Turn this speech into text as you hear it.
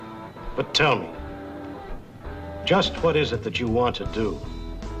But tell me, just what is it that you want to do?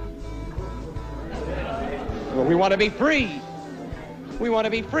 Well, we want to be free. We want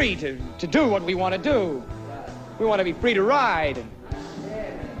to be free to do what we want to do. We want to be free to ride.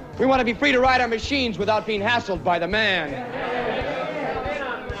 We want to be free to ride our machines without being hassled by the man.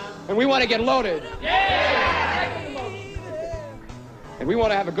 And we want to get loaded. And we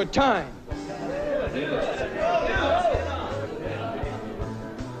want to have a good time.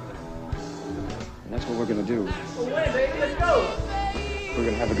 And that's what we're going to do. We're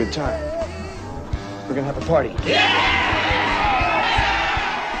going to have a good time. We're going to have a party.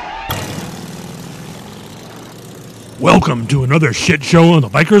 Welcome to another shit show on the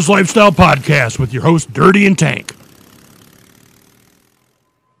Bikers Lifestyle Podcast with your host, Dirty and Tank.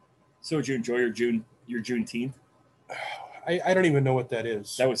 So did you enjoy your Juneteenth? I don't even know what that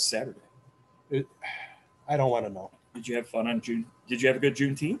is. That was Saturday. I don't want to know. Did you have fun on June? Did you have a good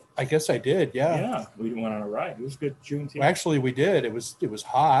Juneteenth? I guess I did. Yeah. Yeah, we went on a ride. It was a good Juneteenth. Well, actually, we did. It was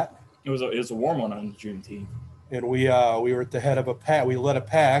hot. It was a warm one on Juneteenth. And we were at the head of a pack. We led a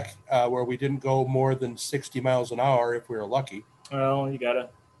pack where we didn't go more than 60 miles an hour if we were lucky. Well, you gotta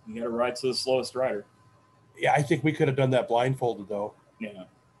ride to the slowest rider. Yeah, I think we could have done that blindfolded though. Yeah.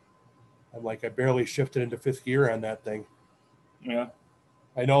 I barely shifted into fifth gear on that thing. Yeah.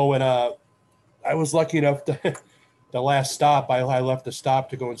 I know when I was lucky enough to the last stop, I left the stop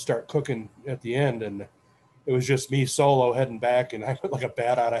to go and start cooking at the end, and it was just me solo heading back, and I went like a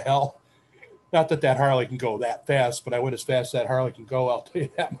bat out of hell. Not that Harley can go that fast, but I went as fast as that Harley can go. I'll tell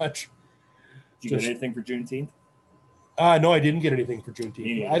you that much. Did you get anything for Juneteenth? No, I didn't get anything for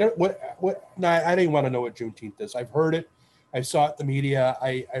Juneteenth. Yeah. I don't. No, I didn't want to know what Juneteenth is. I've heard it. I saw it in the media.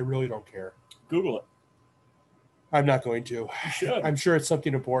 I really don't care. Google it. I'm not going to. You should. I'm sure it's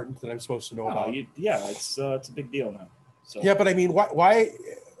something important that I'm supposed to know about. It's a big deal now. So. Yeah, but I mean, why?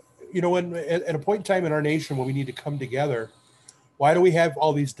 You know, when at a point in time in our nation when we need to come together, why do we have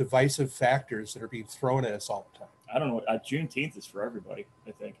all these divisive factors that are being thrown at us all the time? I don't know. Juneteenth is for everybody,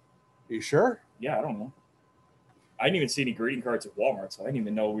 I think. Are you sure? Yeah, I don't know. I didn't even see any greeting cards at Walmart, so I didn't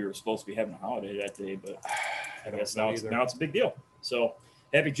even know we were supposed to be having a holiday that day. But I guess now it's a big deal. So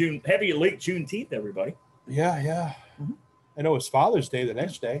happy late Juneteenth, everybody. Yeah. Mm-hmm. I know it's Father's Day the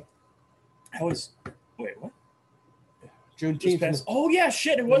next day. Wait, what? Juneteenth. Oh yeah,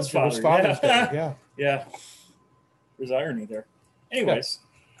 shit! It was Father's Day. Yeah. Yeah. There's irony there. Anyways,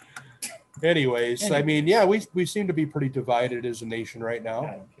 I mean, yeah, we seem to be pretty divided as a nation right now.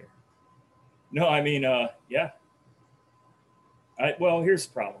 I don't care. No, I mean, yeah. Well, here's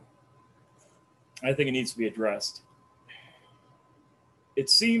the problem. I think it needs to be addressed. It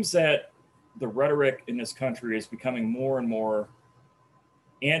seems that the rhetoric in this country is becoming more and more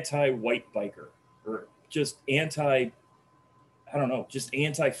anti-white biker, or just anti-freedom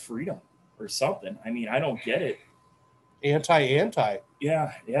or something. I mean, I don't get it. Anti.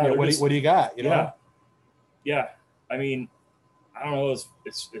 Yeah. What do you got? You know? Yeah. I mean, I don't know.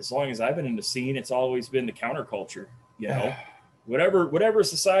 As long as I've been in the scene, it's always been the counterculture. You know, whatever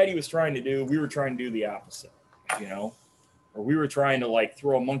society was trying to do, we were trying to do the opposite. You know, or we were trying to like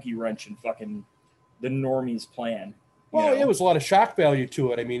throw a monkey wrench in fucking the normies' plan. Well, it was a lot of shock value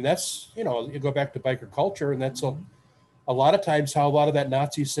to it. I mean, that's you go back to biker culture, and that's a lot of times how a lot of that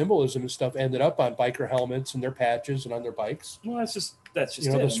Nazi symbolism and stuff ended up on biker helmets and their patches and on their bikes. Well, that's just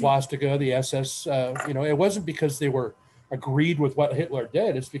the swastika, the SS. It wasn't because they were agreed with what Hitler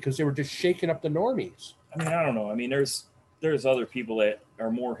did. It's because they were just shaking up the normies. I mean, I don't know. I mean, there's other people that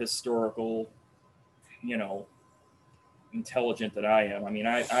are more historical, intelligent than I am. I mean,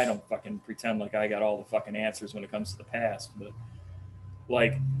 I don't fucking pretend like I got all the fucking answers when it comes to the past, but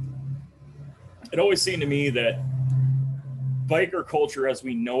like, it always seemed to me that biker culture as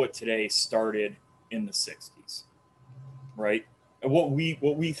we know it today started in the 60s, right? And what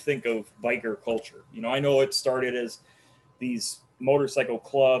we think of biker culture, I know it started as these motorcycle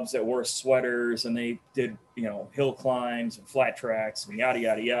clubs that wore sweaters and they did, hill climbs and flat tracks and yada,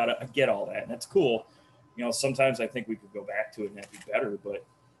 yada, yada. I get all that. And that's cool. Sometimes I think we could go back to it and that'd be better, but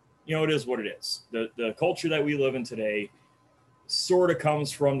it is what it is. The culture that we live in today sort of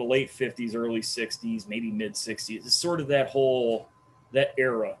comes from the late 50s, early 60s, maybe mid 60s. It's sort of that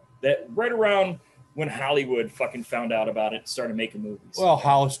era, that right around when Hollywood fucking found out about it and started making movies. Well,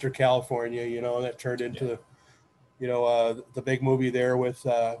 Hollister, California, that turned into the big movie there with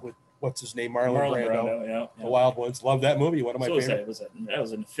what's his name, Marlon Brando. Yeah. The Wild Ones. Love that movie. One of my favorites. That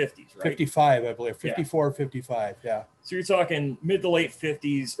was in the 50s, right? 55, I believe. 54, 55, yeah. So you're talking mid to late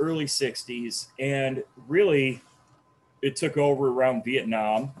 50s, early 60s, and really it took over around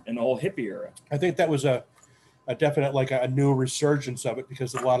Vietnam and the whole hippie era. I think that was a definite, like a new resurgence of it,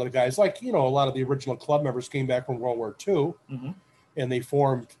 because a lot of the guys, like, a lot of the original club members came back from World War II, and they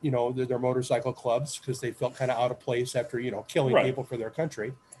formed, their motorcycle clubs because they felt kind of out of place after, killing Right. people for their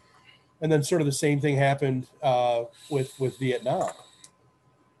country. And then sort of the same thing happened with Vietnam.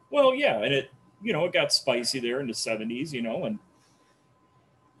 Well, yeah, and it got spicy there in the 70s, and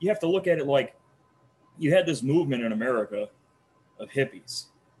you have to look at it like you had this movement in America of hippies,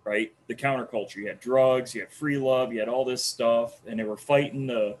 right? The counterculture. You had drugs, you had free love, you had all this stuff, and they were fighting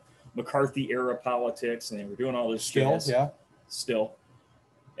the McCarthy era politics, and they were doing all this Still.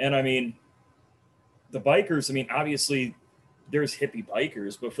 And I mean, the bikers, I mean, obviously there's hippie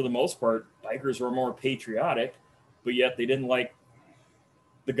bikers, but for the most part, bikers were more patriotic, but yet they didn't like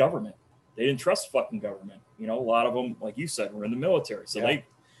the government. They didn't trust fucking government. A lot of them, like you said, were in the military. So they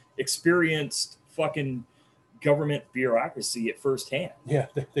experienced fucking government bureaucracy at firsthand. Yeah,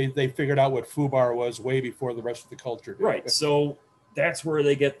 they figured out what FUBAR was way before the rest of the culture did. Right. So that's where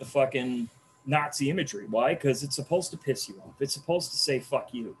they get the fucking Nazi imagery. Why? Because it's supposed to piss you off. It's supposed to say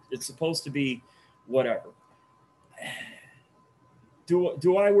fuck you. It's supposed to be whatever.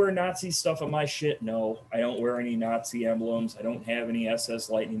 Do I wear Nazi stuff on my shit? No, I don't wear any Nazi emblems. I don't have any SS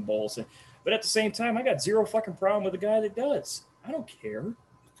lightning bolts. But at the same time, I got zero fucking problem with the guy that does. I don't care.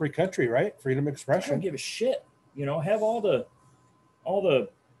 Free country, right? Freedom of I expression. don't give a shit. Have all the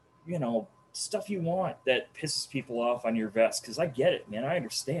stuff you want that pisses people off on your vest, because I get it, man. I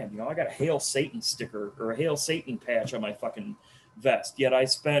understand. I got a Hail Satan sticker or a Hail Satan patch on my fucking vest. Yet I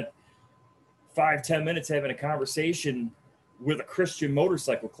spent 5-10 minutes having a conversation with a Christian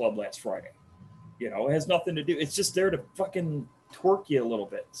motorcycle club last Friday. It has nothing to do. It's just there to fucking twerk you a little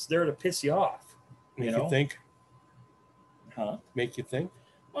bit. It's there to piss you off. Make you think. Huh? Make you think.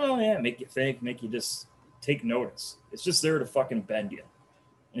 Well, yeah, make you think, make you just take notice. It's just there to fucking bend you.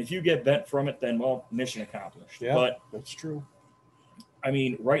 And if you get bent from it, then, well, mission accomplished. Yeah, but that's true. I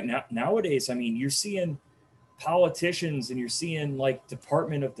mean, right now, nowadays, I mean, you're seeing politicians and you're seeing like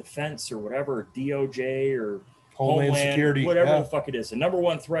Department of Defense or whatever, DOJ or Homeland Security, whatever the fuck it is. The number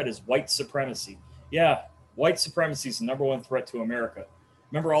one threat is white supremacy. Yeah, white supremacy is the number one threat to America.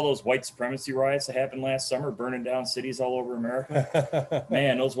 Remember all those white supremacy riots that happened last summer, burning down cities all over America?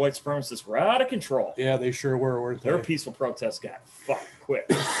 Man, those white supremacists were out of control. Yeah, they sure were, weren't they? Their peaceful protests got fucked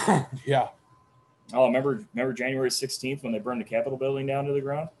quick. Yeah. Oh, remember January 16th when they burned the Capitol building down to the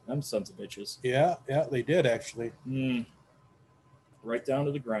ground? Them sons of bitches. Yeah, they did actually. Right down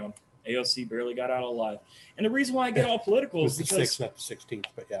to the ground. AOC barely got out alive. And the reason why I get all political is the because... 6th, not the 16th,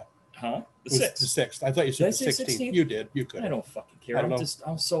 but yeah. Huh? The 6th. I thought you said the 16th. You did. You could. I don't fucking care. I don't know.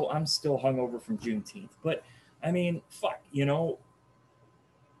 I'm still hungover from Juneteenth. But I mean, fuck,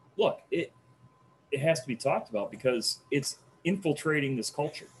 look, it has to be talked about because it's infiltrating this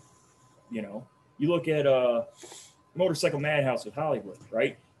culture. You look at Motorcycle Madhouse with Hollywood,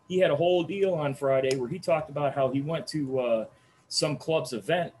 right? He had a whole deal on Friday where he talked about how he went to some club's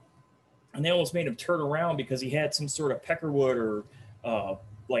event and they almost made him turn around because he had some sort of Peckerwood or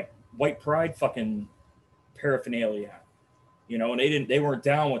like white pride fucking paraphernalia, and they weren't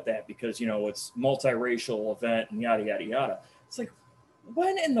down with that because, it's multiracial event and yada, yada, yada. It's like,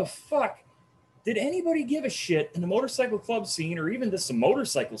 when in the fuck did anybody give a shit in the motorcycle club scene or even just the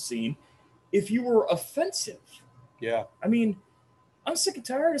motorcycle scene if you were offensive? Yeah. I mean, I'm sick and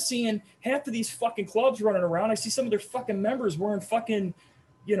tired of seeing half of these fucking clubs running around. I see some of their fucking members wearing fucking,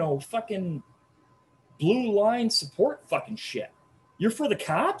 fucking blue line support fucking shit. You're for the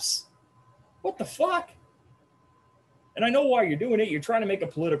cops? What the fuck? And I know why you're doing it. You're trying to make a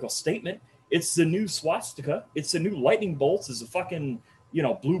political statement. It's the new swastika. It's the new lightning bolts is a fucking,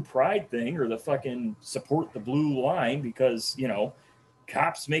 blue pride thing or the fucking support the blue line because,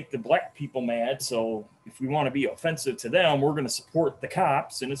 cops make the black people mad. So if we want to be offensive to them, we're going to support the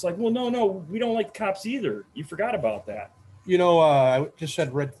cops. And it's like, well, no, we don't like the cops either. You forgot about that. I just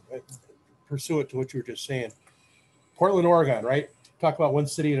said pursuant to what you were just saying. Portland, Oregon, right? Talk about one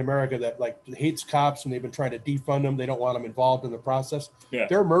city in America that like hates cops and they've been trying to defund them. They don't want them involved in the process. Yeah.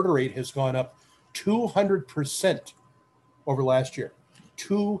 Their murder rate has gone up 200% over last year.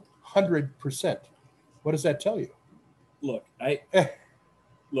 200%. What does that tell you? Look,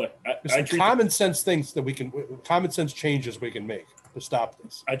 There's some common sense things that common sense changes we can make to stop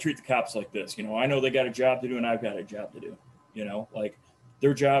this. I treat the cops like this. I know they got a job to do and I've got a job to do. Like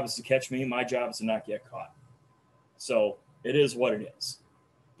their job is to catch me. My job is to not get caught. So it is what it is.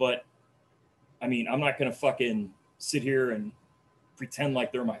 But I mean, I'm not going to fucking sit here and pretend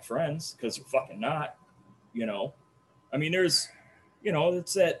like they're my friends because they're fucking not, I mean, there's,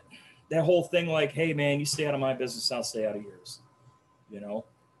 it's that whole thing like, hey man, you stay out of my business, I'll stay out of yours,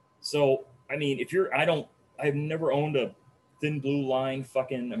 So, I mean, I I've never owned a thin blue line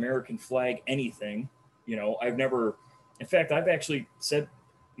fucking American flag anything. You know, I've never, in fact, I've actually said,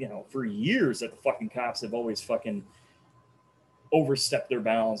 you know, for years that the fucking cops have always fucking overstepped their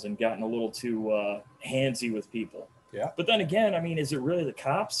bounds and gotten a little too handsy with people. Yeah. But then again, I mean, is it really the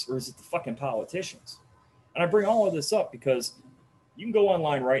cops or is it the fucking politicians? And I bring all of this up because you can go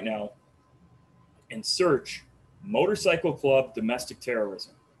online right now and search motorcycle club domestic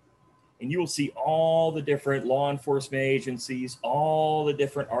terrorism. And you will see all the different law enforcement agencies, all the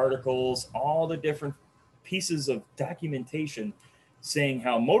different articles, all the different pieces of documentation saying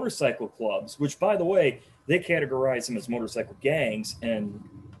how motorcycle clubs, which by the way, they categorize them as motorcycle gangs. And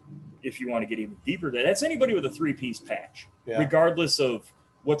if you want to get even deeper, that's anybody with a 3-piece patch, regardless of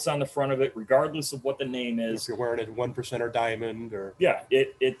what's on the front of it, regardless of what the name is. If you're wearing a 1% or diamond or. Yeah,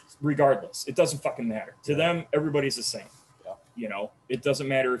 it regardless. It doesn't fucking matter. To them, everybody's the same. Yeah. You know, it doesn't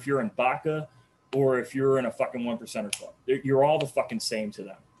matter if you're in Baca or if you're in a fucking 1%er club. You're all the fucking same to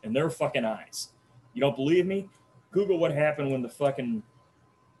them. And their fucking eyes. You don't believe me? Google what happened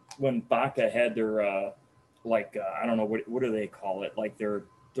when Baca had their I don't know what do they call it, like their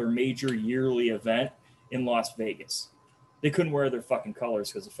major yearly event in Las Vegas. They couldn't wear their fucking colors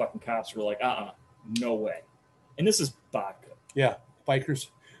because the fucking cops were like, no way. And this is Baca. Yeah,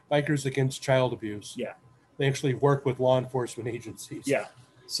 bikers against child abuse. Yeah, they actually work with law enforcement agencies. Yeah,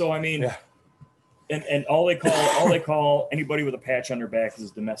 so I mean, and all they call anybody with a patch on their back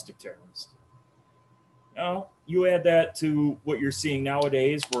is a domestic terrorist. Now, you add that to what you're seeing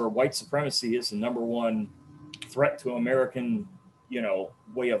nowadays, where white supremacy is the number one threat to American,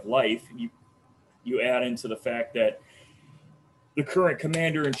 way of life. You add into the fact that the current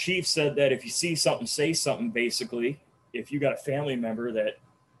commander in chief said that if you see something, say something. Basically, if you got a family member that,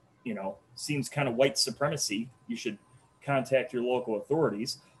 seems kind of white supremacy, you should contact your local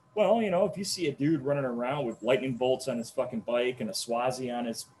authorities. Well, if you see a dude running around with lightning bolts on his fucking bike and a Swazi on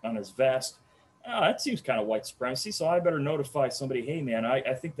his vest, that seems kind of white supremacy. So I better notify somebody, hey man,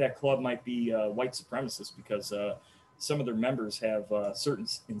 I think that club might be white supremacist because some of their members have certain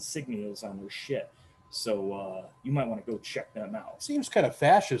insignias on their shit. So you might want to go check them out. Seems kind of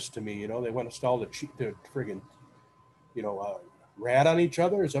fascist to me. They want to install the friggin', rat on each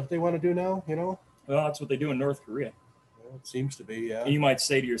other. Is that what they want to do now? Well, that's what they do in North Korea. Well, it seems to be, yeah. And you might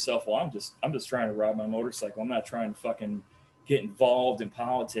say to yourself, well, I'm just trying to ride my motorcycle. I'm not trying to fucking get involved in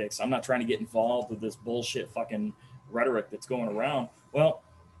politics. I'm not trying to get involved with this bullshit fucking rhetoric that's going around. Well,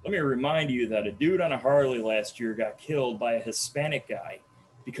 let me remind you that a dude on a Harley last year got killed by a Hispanic guy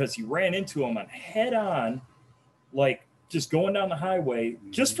because he ran into him on head on, like just going down the highway,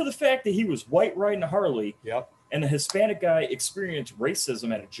 just for the fact that he was white riding a Harley. Yep. And the Hispanic guy experienced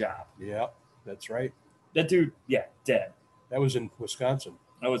racism at a job. Yep, that's right. That dude, dead. That was in Wisconsin.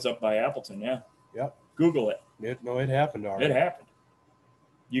 That was up by Appleton, yeah. Yep. Google it. It happened already. It happened.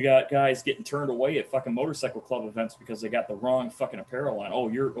 You got guys getting turned away at fucking motorcycle club events because they got the wrong fucking apparel on. Oh,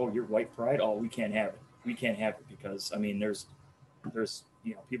 you're white pride. Oh, we can't have it. We can't have it because there's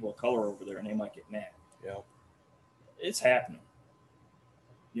people of color over there and they might get mad. Yeah. It's happening.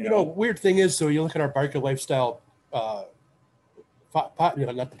 Weird thing is, so you look at our Biker Lifestyle, not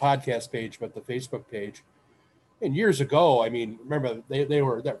the podcast page, but the Facebook page. And years ago, remember they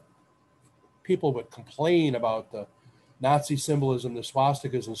were there. People would complain about the Nazi symbolism, the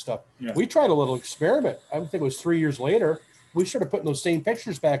swastikas and stuff. Yeah. We tried a little experiment. I think it was 3 years later. We started putting those same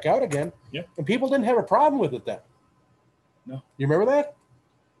pictures back out again. Yeah. And people didn't have a problem with it then. No. You remember that?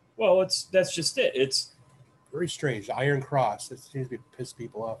 Well, that's just it. It's very strange. The Iron Cross. That seems to piss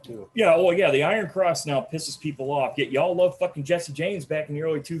people off too. Yeah, well, yeah, the Iron Cross now pisses people off. Yet y'all love fucking Jesse James back in the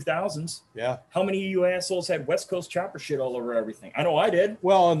early 2000s. Yeah. How many of you assholes had West Coast Chopper shit all over everything? I know I did.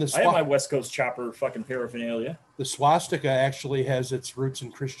 Well, and I had my West Coast Chopper fucking paraphernalia. The swastika actually has its roots in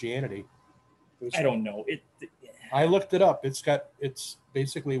Christianity. I don't know. I looked it up. It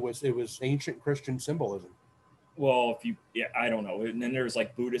was ancient Christian symbolism. Well, I don't know. And then there's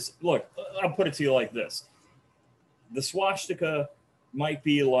like Buddhist. Look, I'll put it to you like this. The swastika might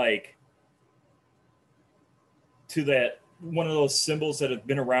be like to that one of those symbols that have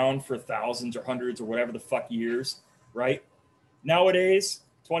been around for thousands or hundreds or whatever the fuck years, right? Nowadays,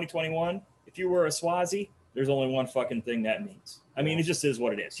 2021, if you wear a Swazi, there's only one fucking thing that means. It just is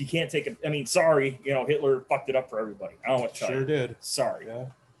what it is. You can't take it. Sorry, Hitler fucked it up for everybody. I don't know what to tell you. Sure did. Sorry. Yeah.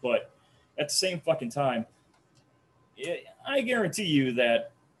 But at the same fucking time, I guarantee you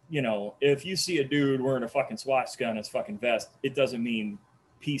that, if you see a dude wearing a fucking swastika on his fucking vest, it doesn't mean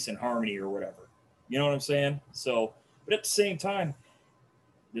peace and harmony or whatever. You know what I'm saying? So, but at the same time,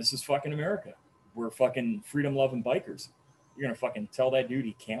 this is fucking America. We're fucking freedom-loving bikers. You're going to fucking tell that dude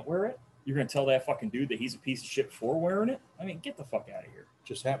he can't wear it? You're gonna tell that fucking dude that he's a piece of shit for wearing it? I mean, get the fuck out of here.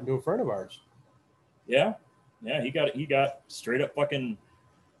 Just happened to a friend of ours. Yeah, he got straight up fucking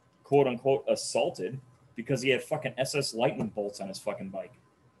quote unquote assaulted because he had fucking SS lightning bolts on his fucking bike.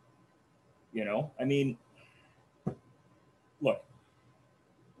 You know, I mean, look,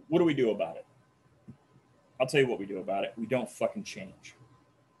 what do we do about it? I'll tell you what we do about it. We don't fucking change.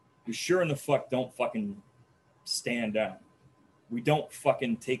 We sure in the fuck don't fucking stand down. We don't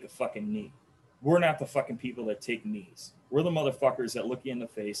fucking take a fucking knee. We're not the fucking people that take knees. We're the motherfuckers that look you in the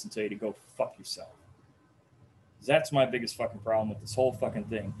face and tell you to go fuck yourself. That's my biggest fucking problem with this whole fucking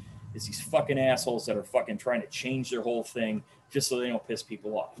thing, is these fucking assholes that are fucking trying to change their whole thing just so they don't piss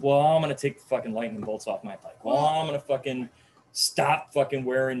people off. Well, I'm going to take the fucking lightning bolts off my bike. Well, I'm going to fucking stop fucking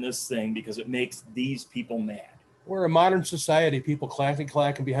wearing this thing because it makes these people mad. We're a modern society, people clacking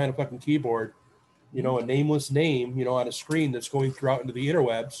behind a fucking keyboard, you know, a nameless name, you know, on a screen that's going throughout into the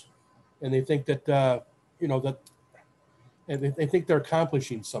interwebs. And they think that, you know, that, and they think they're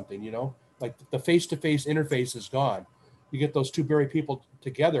accomplishing something, you know, like the face-to-face interface is gone. You get those two very people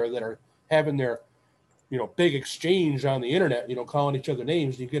together that are having their, you know, big exchange on the internet, you know, calling each other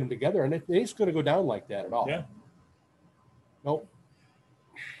names, and you get them together, and it ain't going to go down like that at all. Yeah. Nope.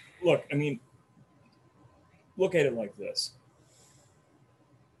 Look, I mean, look at it like this.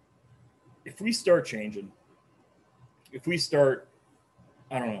 If we start changing, if we start,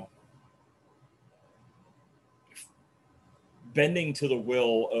 I don't know, bending to the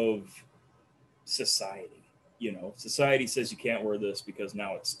will of society, you know, society says you can't wear this because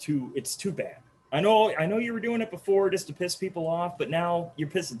now it's too bad. I know you were doing it before just to piss people off, but now you're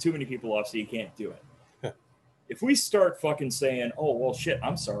pissing too many people off, so you can't do it. If we start fucking saying, oh, well, shit,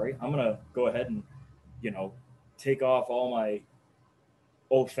 I'm sorry, I'm going to go ahead and, you know, take off all my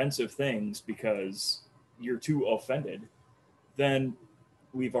offensive things because you're too offended, then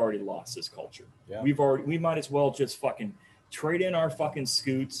we've already lost this culture. Yeah. We might as well just fucking trade in our fucking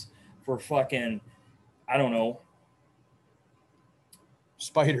scoots for fucking, I don't know,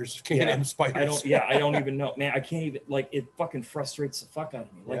 spiders. Can spiders. I don't even know, man. I can't even, like, it fucking frustrates the fuck out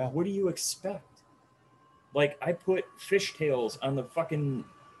of me. Like, what do you expect? Like, I put fishtails on the fucking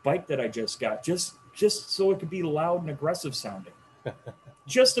bike that I just got just so it could be loud and aggressive sounding,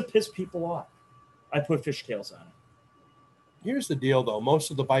 just to piss people off. I put fishtails on it. Here's the deal, though.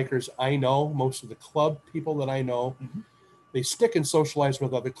 Most of the bikers I know, most of the club people that I know, they stick and socialize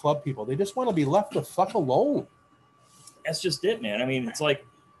with other club people. They just want to be left the fuck alone. That's just it, man. I mean, it's like,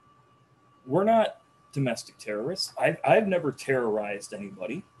 we're not domestic terrorists. I've never terrorized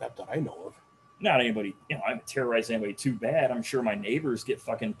anybody. Not that I know of. Not anybody, you know, I haven't terrorized anybody too bad. I'm sure my neighbors get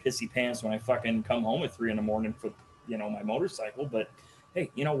fucking pissy pants when I fucking come home at 3 a.m. for, you know, my motorcycle. But hey,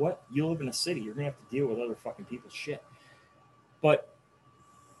 you know what? You live in a city. You're going to have to deal with other fucking people's shit. But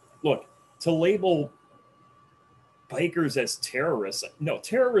look, to label bikers as terrorists, no,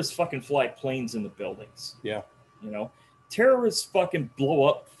 terrorists fucking fly planes in the buildings. Yeah. You know, terrorists fucking blow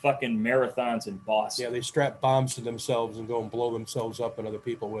up fucking marathons in Boston. Yeah, they strap bombs to themselves and go and blow themselves up and other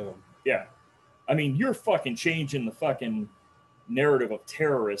people with them. Yeah. I mean, you're fucking changing the fucking narrative of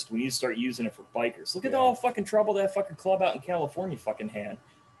terrorist when you start using it for bikers. Look at all fucking trouble that fucking club out in California fucking had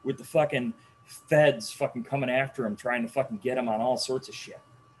with the fucking feds fucking coming after him, trying to fucking get him on all sorts of shit.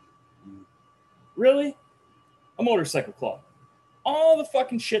 Really? A motorcycle club. All the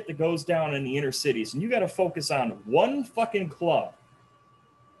fucking shit that goes down in the inner cities, and you got to focus on one fucking club.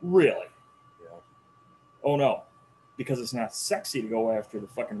 Really? Yeah. Oh no. Because it's not sexy to go after the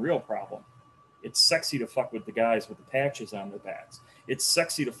fucking real problem. It's sexy to fuck with the guys with the patches on their backs. It's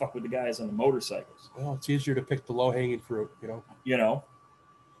sexy to fuck with the guys on the motorcycles. Well, it's easier to pick the low-hanging fruit, you know? You know?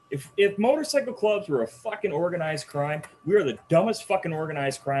 If motorcycle clubs were a fucking organized crime, we are the dumbest fucking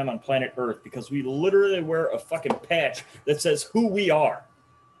organized crime on planet Earth because we literally wear a fucking patch that says who we are.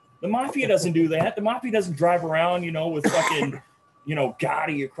 The mafia doesn't do that. The mafia doesn't drive around, you know, with fucking, you know,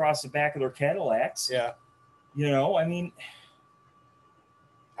 Gotti across the back of their Cadillacs. Yeah. You know, I mean...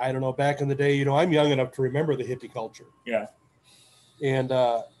 I don't know, back in the day, you know, I'm young enough to remember the hippie culture. Yeah. And,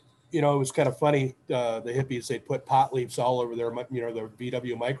 you know, it was kind of funny. The hippies, they put pot leaves all over their, you know, their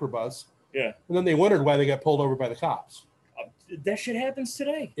VW microbus. Yeah. And then they wondered why they got pulled over by the cops. That shit happens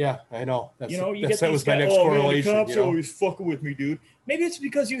today. Yeah, I know. That's, you know, you that's, get that these was my guys, next Man, correlation. the cops you know? always fucking with me, dude. Maybe it's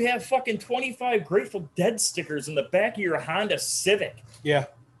because you have fucking 25 Grateful Dead stickers in the back of your Honda Civic. Yeah.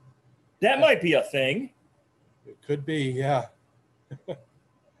 That might be a thing. It could be, yeah.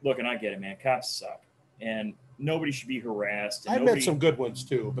 Look, and I get it, man. Cops suck. And nobody should be harassed. I've met some good ones,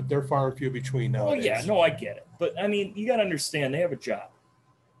 too, but they're far and few between nowadays. Oh, yeah. No, I get it. But, I mean, you got to understand, they have a job.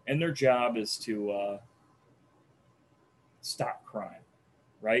 And their job is to stop crime,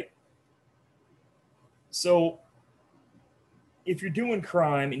 right? So if you're doing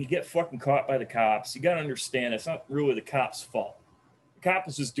crime and you get fucking caught by the cops, you got to understand it's not really the cop's fault. The cop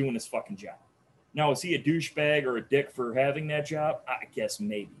is just doing his fucking job. Now, is he a douchebag or a dick for having that job? I guess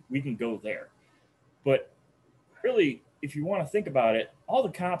maybe. We can go there. But really, if you want to think about it, all the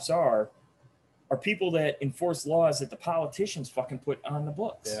cops are people that enforce laws that the politicians fucking put on the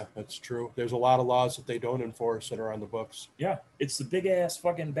books. Yeah, that's true. There's a lot of laws that they don't enforce that are on the books. Yeah, it's the big ass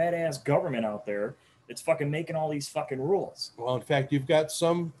fucking badass government out there that's fucking making all these fucking rules. Well, in fact, you've got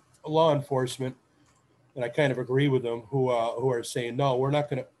some law enforcement, and I kind of agree with them, who are saying, no, we're not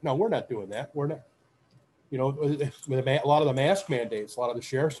doing that. We're not. You know, a lot of the mask mandates, a lot of the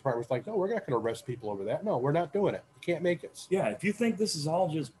sheriff's departments like, no, we're not going to arrest people over that. No, we're not doing it. You can't make us. Yeah, if you think this is all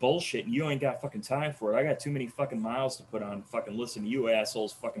just bullshit and you ain't got fucking time for it, I got too many fucking miles to put on fucking listen to you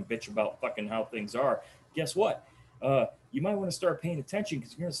assholes fucking bitch about fucking how things are. Guess what? You might want to start paying attention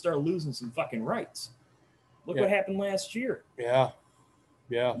because you're going to start losing some fucking rights. Look what happened last year. Yeah.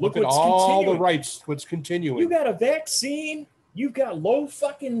 Yeah. Look at what's all continuing. the rights, what's continuing. You got a vaccine, you've got low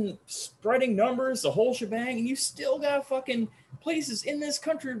fucking spreading numbers, the whole shebang, and you still got fucking places in this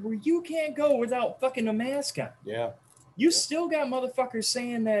country where you can't go without fucking a mask on. Yeah. You still got motherfuckers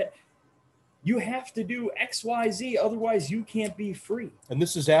saying that you have to do X, Y, Z, otherwise you can't be free. And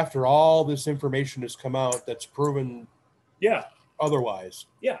this is after all this information has come out that's proven otherwise.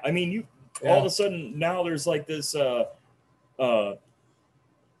 Yeah, I mean, all of a sudden now there's like this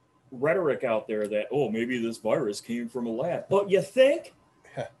rhetoric out there that, oh, maybe this virus came from a lab. But you think?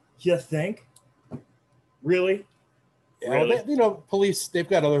 You think? Really? Yeah, really? Police, they've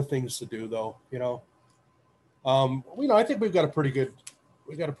got other things to do, though. I think we've got a pretty good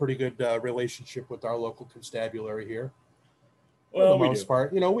relationship with our local constabulary here. Well, for the most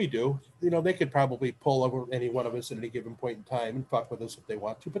part, we do. They could probably pull over any one of us at any given point in time and fuck with us if they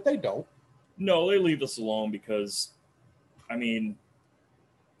want to, but they don't. No, they leave us alone because, I mean,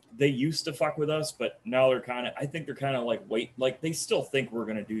 they used to fuck with us, but now I think they're kind of like they still think we're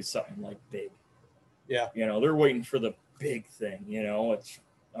going to do something like big. Yeah. They're waiting for the big thing, it's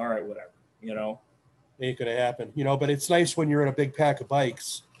all right, whatever, Ain't going to happen, but it's nice when you're in a big pack of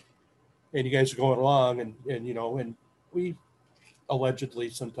bikes and you guys are going along and we allegedly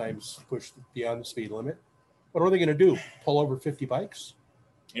sometimes push beyond the speed limit. What are they going to do? Pull over 50 bikes?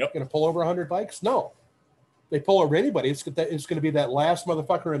 Yep. Going to pull over 100 bikes? No. They pull over anybody. It's going to be that last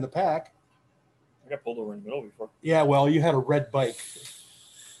motherfucker in the pack. I got pulled over in the middle before. Yeah, well, you had a red bike,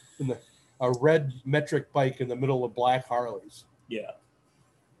 a red metric bike in the middle of black Harleys. Yeah.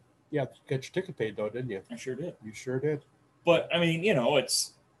 Yeah, got your ticket paid though, didn't you? I sure did. You sure did. But I mean,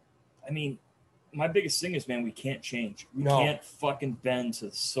 my biggest thing is, man, we can't change. We can't fucking bend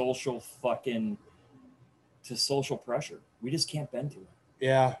to social pressure. We just can't bend to it.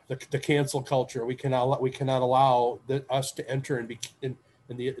 Yeah, the cancel culture. We cannot allow us to enter and be in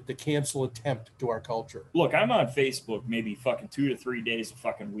the cancel attempt to our culture. Look, I'm on Facebook maybe fucking 2 to 3 days a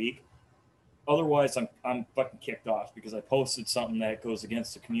fucking week. Otherwise, I'm fucking kicked off because I posted something that goes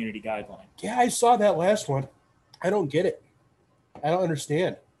against the community guideline. Yeah, I saw that last one. I don't get it. I don't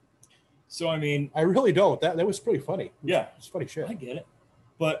understand. So I mean, I really don't. That was pretty funny. It's funny shit. I get it,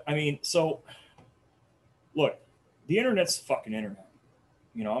 but I mean, so look, the internet's the fucking internet.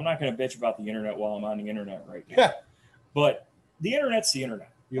 I'm not going to bitch about the internet while I'm on the internet right now. Yeah. But the internet's the internet.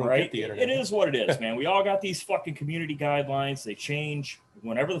 You don't right? get the internet. It is what it is, man. We all got these fucking community guidelines. They change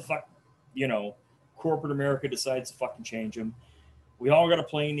whenever the fuck, corporate America decides to fucking change them. We all got to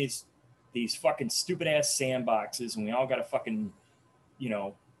play in these fucking stupid ass sandboxes, and we all got to fucking,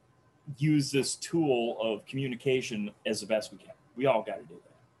 use this tool of communication as the best we can. We all got to do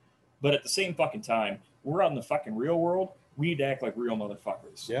that. But at the same fucking time, we're out in the fucking real world. We need to act like real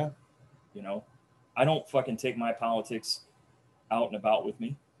motherfuckers. Yeah. I don't fucking take my politics out and about with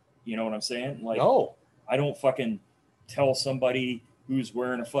me. You know what I'm saying? Like, no. I don't fucking tell somebody who's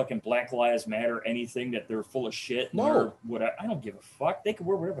wearing a fucking Black Lives Matter anything that they're full of shit. No. I don't give a fuck. They can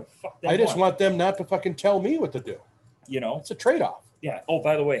wear whatever the fuck they want. I just want them not to fucking tell me what to do. It's a trade-off. Yeah. Oh,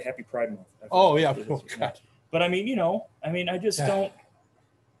 by the way, happy Pride Month. Oh, yeah. Oh, God. But I mean, I just don't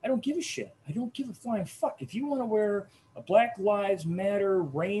give a shit. I don't give a flying fuck. If you want to wear a Black Lives Matter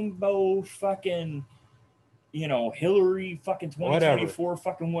rainbow fucking, Hillary fucking 2024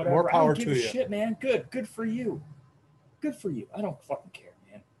 fucking whatever. More power I don't give to a you. shit, man. Good for you. Good for you. I don't fucking care,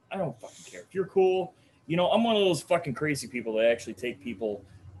 man. I don't fucking care. If you're cool, I'm one of those fucking crazy people that actually take people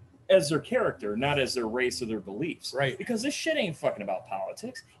as their character, not as their race or their beliefs. Right. Because this shit ain't fucking about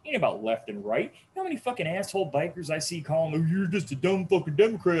politics. It ain't about left and right. You know how many fucking asshole bikers I see calling, oh, you're just a dumb fucking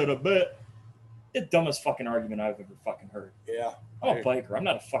Democrat, I bet. The dumbest fucking argument I've ever fucking heard. Yeah. I'm a biker. I'm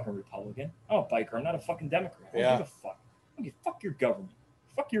not a fucking Republican. I'm a biker. I'm not a fucking Democrat. I don't give a fuck. I don't give fuck your government.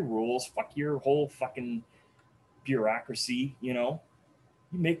 Fuck your rules. Fuck your whole fucking bureaucracy. You know,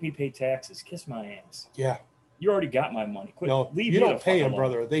 you make me pay taxes. Kiss my ass. Yeah. You already got my money. Quit. No, leave you me don't the pay fuck them, alone.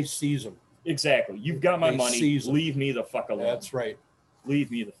 brother. They seize them. Exactly. You've got my They money. seize 'em. Leave me the fuck alone. That's right. Leave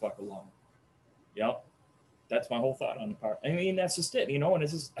me the fuck alone. Yep. That's my whole thought on the part. I mean, that's just it, you know, and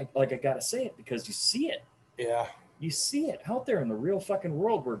it's just I gotta say it because you see it. Yeah. You see it out there in the real fucking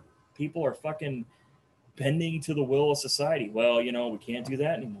world where people are fucking bending to the will of society. Well, you know, we can't do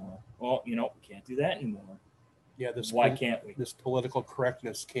that anymore. Well, you know, we can't do that anymore. Yeah. Why can't we? This political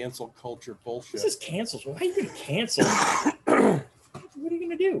correctness, cancel culture bullshit. This is canceled. Why are you going to cancel? What are you going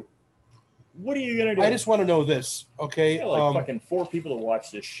to do? What are you going to do? I just want to know this, okay? I got like fucking 4 people to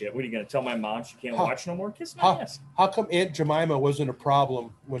watch this shit. What are you going to tell my mom she can't watch no more? Kiss my ass. How come Aunt Jemima wasn't a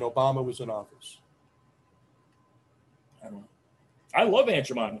problem when Obama was in office? I don't know. I love Aunt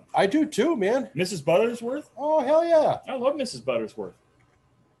Jemima. I do too, man. Mrs. Buttersworth? Oh, hell yeah. I love Mrs. Buttersworth.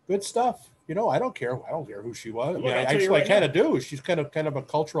 Good stuff. You know, I don't care. I don't care who she was. I mean, Look, I'll I tell you actually right kind now. of do. She's kind of a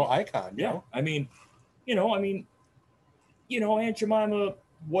cultural icon. You Yeah. know? I mean, Aunt Jemima,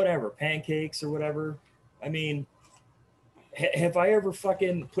 whatever, pancakes or whatever. I mean, have I ever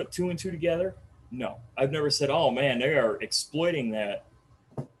fucking put 2 and 2 together? No. I've never said, oh man, they are exploiting that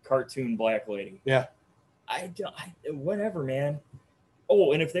cartoon black lady. Yeah. Whatever, man.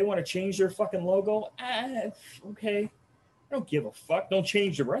 Oh, and if they want to change their fucking logo, okay. I don't give a fuck. Don't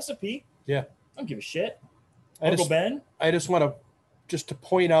change the recipe. Yeah. I don't give a shit. I Uncle just, Ben? I just want to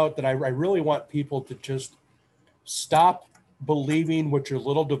point out that I really want people to just stop believing what your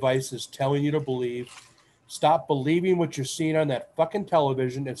little device is telling you to believe. Stop believing what you're seeing on that fucking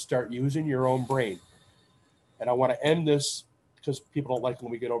television and start using your own brain. And I want to end this because people don't like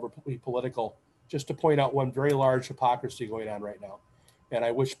when we get overly political, just to point out one very large hypocrisy going on right now. And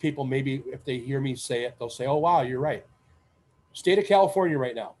I wish people, maybe if they hear me say it, they'll say, oh, wow, you're right. State of California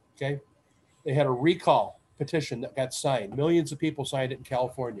right now, okay? They had a recall petition that got signed. Millions of people signed it in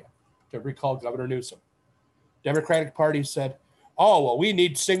California to recall Governor Newsom. Democratic Party said, oh, well, we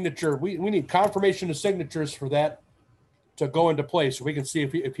need signature. We need confirmation of signatures for that to go into place so we can see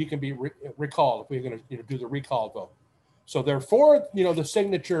if he can be recalled, if we're going to do the recall vote. So they're for, the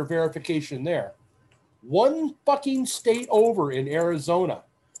signature verification there. One fucking state over in Arizona.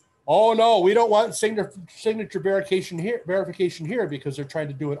 Oh, no, we don't want signature verification here because they're trying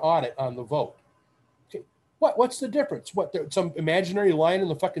to do an audit on the vote. Okay. What's the difference? Some imaginary line in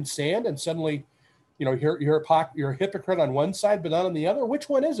the fucking sand and suddenly you're a hypocrite on one side, but not on the other. Which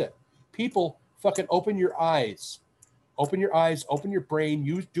one is it? People, fucking open your eyes, open your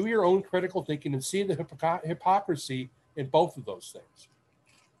brain, do your own critical thinking and see the hypocrisy in both of those things.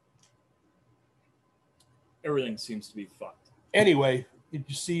 Everything seems to be fucked. Anyway, did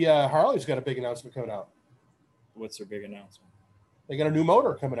you see Harley's got a big announcement coming out? What's their big announcement? They got a new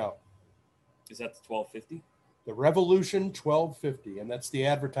motor coming out. Is that the 1250? The Revolution 1250, and that's the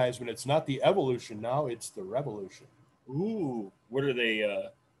advertisement. It's not the Evolution now; it's the Revolution. Ooh, what are they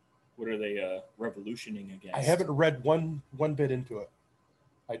revolutioning against? I haven't read one bit into it.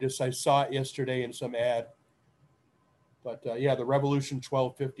 I saw it yesterday in some ad. But yeah, the Revolution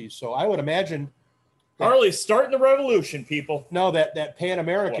 1250. So I would imagine Harley's starting the revolution, people. no, that Pan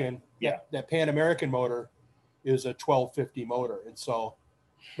American, Yeah. that Pan American motor is a 1250 motor, and so.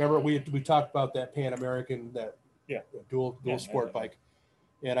 Remember, we talked about that Pan American, that dual sport bike,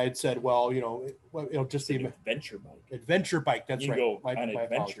 and I'd said, well, it'll just be an adventure bike. Adventure bike. That's you right. Go my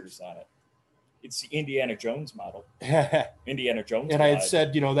adventures on it. It's the Indiana Jones model. apologies. Indiana Jones. And I had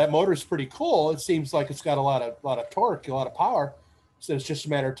said, that motor's pretty cool. It seems like it's got a lot of torque, a lot of power. So it's just a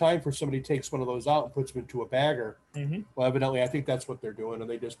matter of time for somebody takes one of those out and puts them into a bagger. Mm-hmm. Well, evidently, I think that's what they're doing, and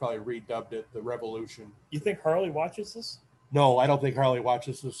they just probably redubbed it the Revolution. You think Harley watches this? No, I don't think Harley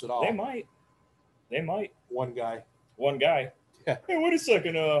watches this at all. They might. One guy. Yeah. Hey, wait a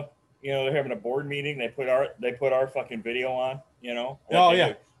second. They're having a board meeting. They put our fucking video on. Oh,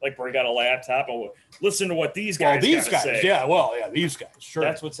 yeah. Like break out a laptop and listen to what these guys. These guys. say. Yeah. Well, yeah. These guys. Sure.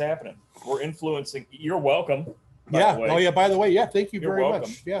 That's what's happening. We're influencing. You're welcome. Yeah. By the way. Oh, yeah. By the way, yeah. Thank you You're very welcome.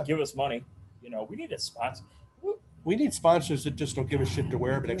 much. Yeah. Give us money. We need a sponsor. We need sponsors that just don't give a shit to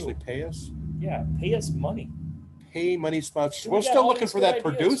wear, but actually pay us. Yeah, pay us money. Pay money sponsors. We We're got still all looking these for good that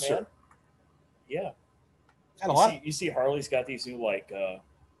ideas, producer. man. Yeah. Got a lot. You see Harley's got these new like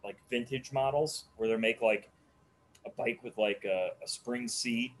vintage models where they make like a bike with like a spring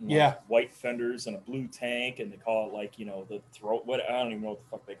seat and like white fenders and a blue tank, and they call it like the throat. What I don't even know what the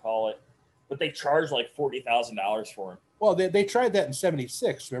fuck they call it. but they charge like $40,000 for them. Well, they tried that in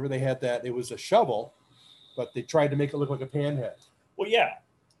 '76. Remember, they had that. It was a shovel, but they tried to make it look like a panhead. Well, yeah,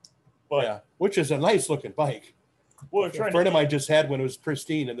 but Yeah, which is a nice looking bike. well, A friend of mine just had one. It was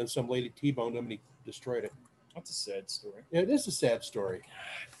pristine, and then some lady T-boned him and he destroyed it. That's a sad story. Yeah, it is a sad story.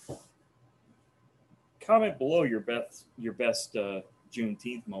 Comment below your best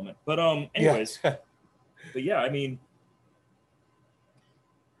Juneteenth moment. But anyways, Yeah. but yeah, I mean,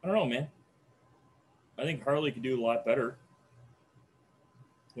 I don't know, man. I think Harley could do a lot better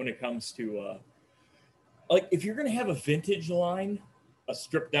when it comes to like if you're gonna have a vintage line, a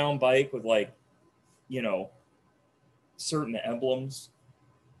stripped down bike with like, you know, certain emblems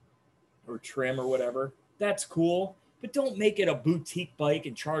or trim or whatever, that's cool. But don't make it a boutique bike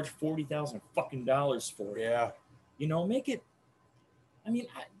and charge $40,000 for it. Yeah. You know, make it. I mean,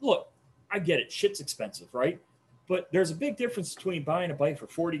 look, I get it. Shit's expensive, right? But there's a big difference between buying a bike for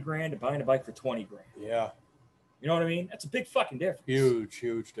 40 grand and buying a bike for 20 grand. Yeah. You know what I mean? That's a big fucking difference.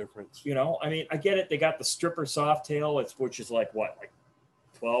 Huge difference. You know, I mean, I get it. They got the stripper Softail, which is like what, like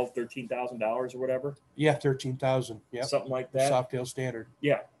 $12,000-$13,000 or whatever. Yeah, 13,000. Yeah. Something like that. Softail standard.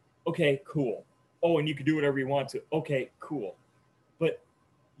 Yeah. Okay, cool. Oh, and you can do whatever you want to. Okay, cool. But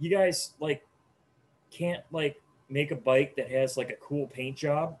you guys like can't like make a bike that has like a cool paint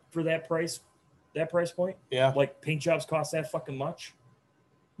job for that price point? Yeah. Like paint jobs cost that fucking much?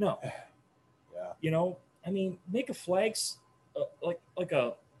 No. Yeah. You know, I mean, make a like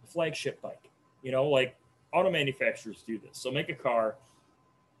a flagship bike. You know, like auto manufacturers do this. So make a car,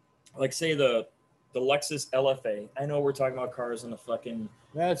 like say the Lexus LFA. I know we're talking about cars in the fucking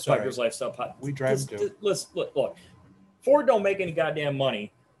That's all Biker's right. Lifestyle Pod. We drive them too. Listen, look, Ford don't make any goddamn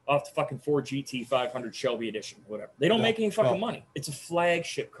money off the fucking Ford GT 500 Shelby Edition, whatever. They don't No, make any fucking no. money. It's a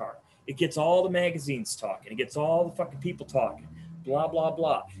flagship car. It gets all the magazines talking. It gets all the fucking people talking. Blah blah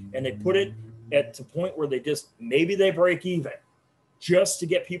blah. And they put it at the point where they just maybe they break even, just to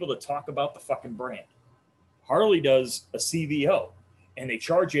get people to talk about the fucking brand. Harley does a CVO. And they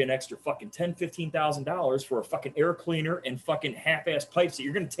charge you an extra fucking $10,000-$15,000 for a fucking air cleaner and fucking half-ass pipes that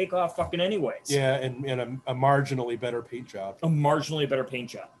you're going to take off fucking anyways. Yeah, and a marginally better paint job. A marginally better paint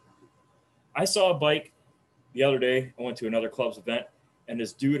job. I saw a bike the other day. I went to another club's event, and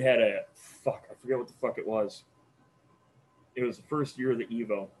this dude had I forget what the fuck it was. It was the first year of the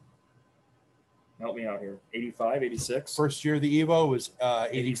Evo. Help me out here. 85, 86? First year of the Evo was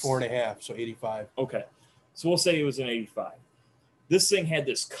 84 and a half, so 85. Okay. So we'll say it was an 85. This thing had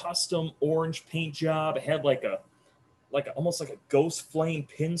this custom orange paint job. It had like almost like a ghost flame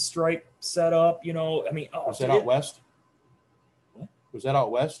pinstripe setup, you know. I mean, Was that out west? What? Was that out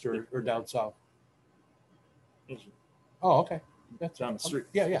west or down south? Oh, okay. That's down the street.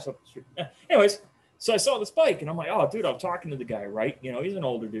 Yeah. Just up the street. Anyways, so I saw this bike and I'm like, oh, dude, I'm talking to the guy, right? You know, he's an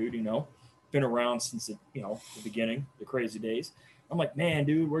older dude, you know, been around since the beginning, the crazy days. I'm like, man,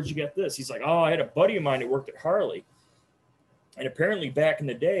 dude, where'd you get this? He's like, oh, I had a buddy of mine that worked at Harley. And apparently back in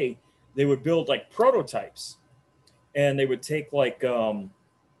the day, they would build like prototypes and they would take like,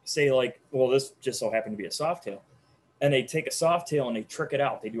 say like, well, this just so happened to be a Softail. And they take a Softail and they trick it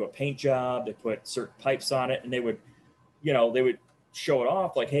out. They do a paint job, they put certain pipes on it, and they would show it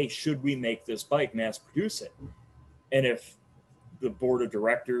off like, hey, should we make this bike, mass produce it? And if the board of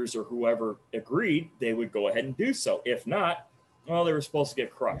directors or whoever agreed, they would go ahead and do so. If not, well, they were supposed to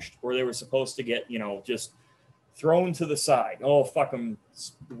get crushed or they were supposed to get, just thrown to the side. Oh, fuck them,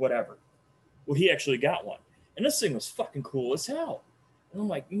 whatever. Well, he actually got one. And this thing was fucking cool as hell. And I'm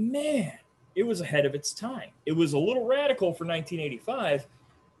like, man, it was ahead of its time. It was a little radical for 1985,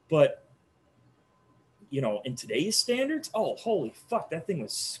 but, in today's standards, oh, holy fuck, that thing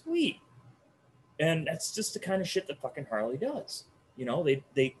was sweet. And that's just the kind of shit that fucking Harley does.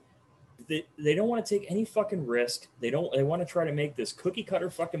 They don't want to take any fucking risk. They want to try to make this cookie cutter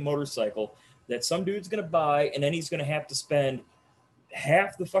fucking motorcycle that some dude's going to buy, and then he's going to have to spend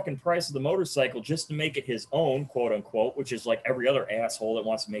half the fucking price of the motorcycle just to make it his own, quote unquote, which is like every other asshole that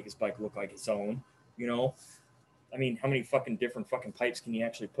wants to make his bike look like his own, I mean, how many fucking different fucking pipes can you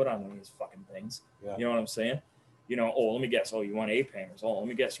actually put on one of these fucking things? Yeah. You know what I'm saying? Oh, let me guess. Oh, you want A-panners. Oh, let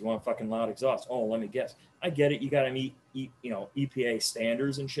me guess. You want fucking loud exhaust. Oh, let me guess. I get it. You got to meet, EPA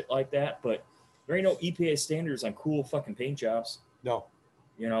standards and shit like that, but there ain't no EPA standards on cool fucking paint jobs. No.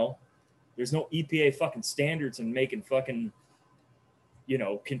 There's no EPA fucking standards in making fucking,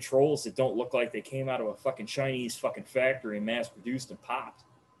 controls that don't look like they came out of a fucking Chinese fucking factory and mass produced and popped,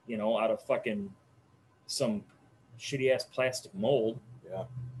 out of fucking some shitty ass plastic mold. Yeah.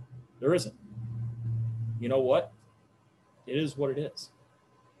 There isn't. You know what? It is what it is.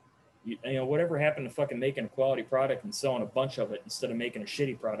 You know, whatever happened to fucking making a quality product and selling a bunch of it instead of making a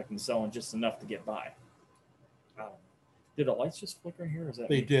shitty product and selling just enough to get by? I don't know. Did the lights just flicker in here? Or is that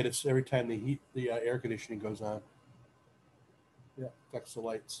They me? did. It's every time the air conditioning goes on. Yeah, affects the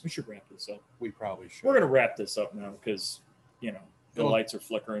lights. We should wrap this up. We probably should. We're gonna wrap this up now because the Oh. lights are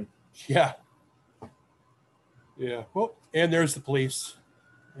flickering. Yeah. Yeah. Well, and there's the police.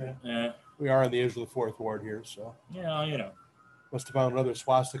 Yeah, We are in the edge of the fourth ward here, so yeah, must have found another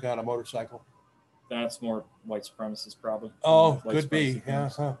swastika on a motorcycle. that's more white supremacists probably. Oh, White could be. supremacy Yeah.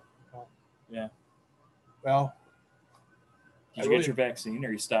 things. Huh. Yeah. Well, Did you get your vaccine?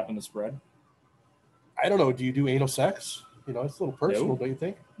 Are you stopping the spread? I don't know. Do you do anal sex? You know, it's a little personal, No. don't you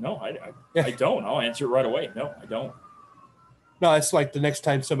think? No, I Yeah. don't. I'll answer it right away. No, I don't. No, it's like the next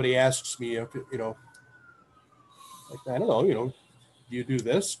time somebody asks me if like I don't know, do you do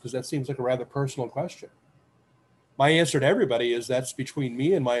this? Because that seems like a rather personal question. My answer to everybody is that's between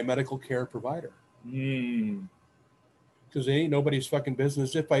me and my medical care provider. Because it ain't nobody's fucking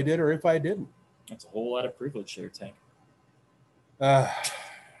business if I did or if I didn't. That's a whole lot of privilege there, Tank.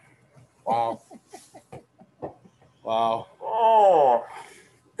 Wow. Wow. Oh.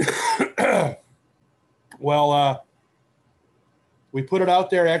 Well, we put it out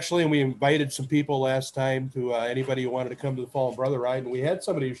there actually, and we invited some people last time to anybody who wanted to come to the Fallen Brother Ride, and we had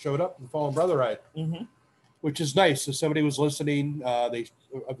somebody who showed up to the Fallen Brother Ride, which is nice. So somebody was listening of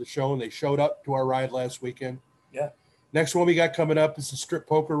the show, and they showed up to our ride last weekend. Yeah. Next one we got coming up is the strip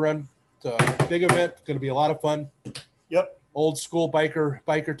poker run. It's a big event. It's going to be a lot of fun. Yep. Old school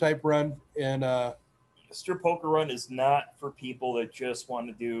biker type run, and Strip poker run is not for people that just want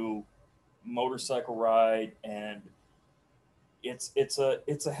to do motorcycle ride, and it's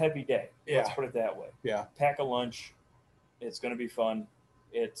a heavy day. Let's Yeah. put it that way. yeah, Pack a lunch. It's going to be fun.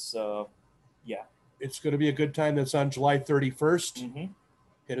 It's it's going to be a good time. That's on July 31st.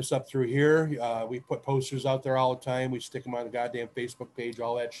 Hit us up through here. We put posters out there all the time. We stick them on the goddamn Facebook page,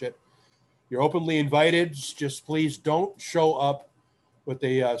 all that shit. You're openly invited. Just please don't show up with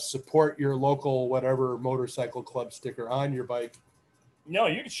a support your local whatever motorcycle club sticker on your bike. No,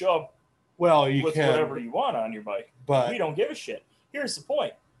 you can show up Well, you with can, whatever you want on your bike. but We don't give a shit. Here's the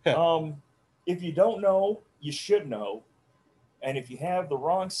point. Yeah. If you don't know, you should know. And if you have the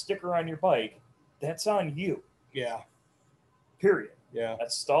wrong sticker on your bike, that's on you. yeah, Period. yeah,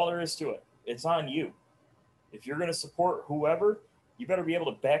 That's all there is to it. It's on you. If you're going to support whoever, you better be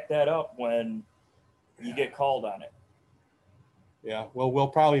able to back that up when you get called on it. yeah. Well, we'll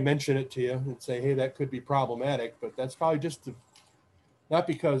probably mention it to you and say, hey, that could be problematic, but that's probably just not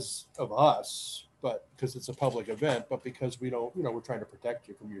because of us, but because it's a public event, but because we don't, we're trying to protect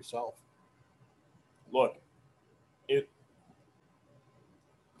you from yourself. Look,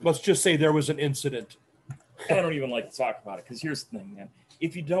 Let's just say there was an incident. I don't even like to talk about it because here's the thing, man.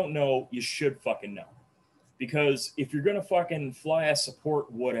 If you don't know, you should fucking know. Because if you're going to fucking fly a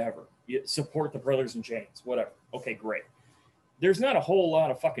support whatever, you support the Brothers in Chains, whatever. Okay, great. There's not a whole lot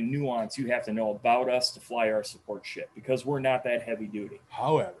of fucking nuance you have to know about us to fly our support shit because we're not that heavy duty.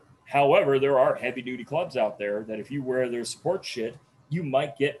 However, there are heavy duty clubs out there that if you wear their support shit, you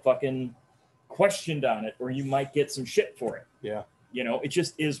might get fucking questioned on it or you might get some shit for it. Yeah. It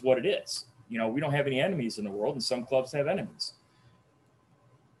just is what it is. We don't have any enemies in the world and some clubs have enemies.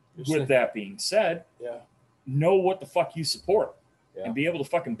 With that being said, yeah, know what the fuck you support Yeah. and be able to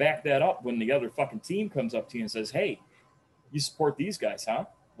fucking back that up when the other fucking team comes up to you and says, hey, you support these guys, huh?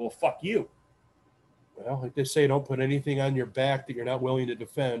 Well, fuck you. Well, like they say, don't put anything on your back that you're not willing to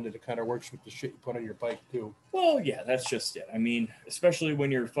defend, and it kind of works with the shit you put on your bike too. Well, yeah, that's just it. I mean, especially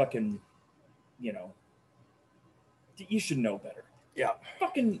when you're fucking, you should know better. Yeah.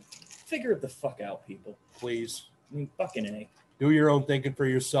 Fucking figure it the fuck out, people. Please. I mean, fucking A. Do your own thinking for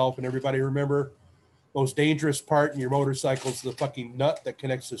yourself, and everybody remember, most dangerous part in your motorcycle is the fucking nut that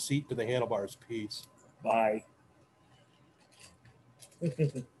connects the seat to the handlebars. Peace. Bye.